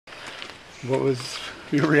What was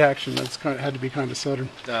your reaction? That's had to be kind of sudden.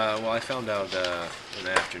 Well, I found out in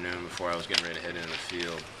the afternoon before I was getting ready to head into the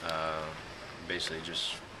field. Basically,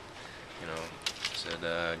 just you know, said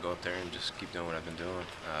go up there and just keep doing what I've been doing.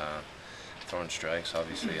 Throwing strikes.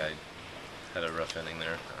 Obviously, I had a rough inning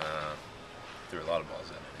there. Threw a lot of balls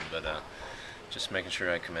at him, but just making sure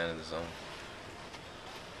I commanded the zone.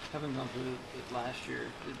 Having gone through it last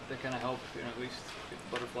year, did that kind of help? At least get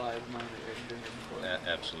the butterfly mind that you're doing it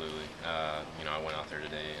before. Absolutely. I went out there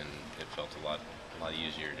today, and it felt a lot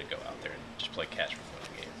easier to go out there and just play catch for fun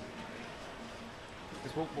game.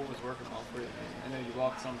 Because what was working well for you? I know you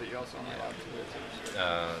walked some, but you also only walked two hits.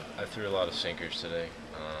 I threw a lot of sinkers today.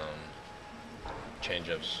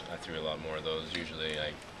 Change-ups, I threw a lot more of those. Usually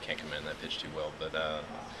I can't command that pitch too well, but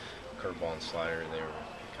curveball and slider, they were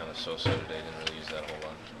kind of so-so today. Didn't really use that a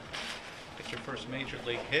whole lot. It's your first major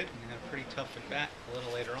league hit, and you had a pretty tough at bat a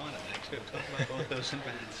little later on in that too. Talk about both those at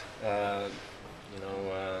bats.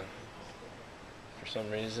 For some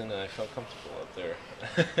reason I felt comfortable up there.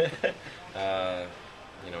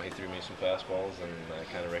 He threw me some fastballs, and I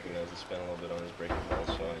kind of recognized the spin a little bit on his breaking ball,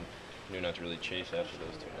 so I knew not to really chase after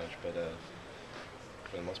those too much. But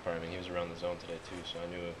for the most part, he was around the zone today too, so I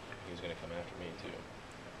knew he was going to come after me too.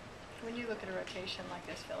 When you look at a rotation like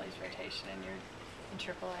this Phillies rotation, and you're in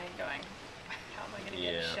AAA going, how am I going to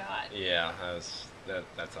get a shot? Yeah, that's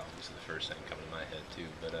obviously the first thing coming to my head too.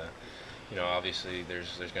 But obviously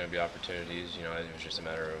there's going to be opportunities. It was just a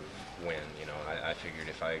matter of when. I figured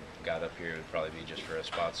if I got up here, it would probably be just for a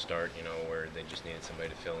spot start. Where they just needed somebody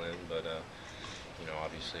to fill in. But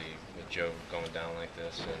obviously with Joe going down like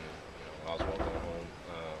this and Oswald going home,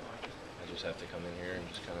 I just have to come in here and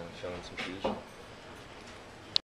just kind of fill in some shoes.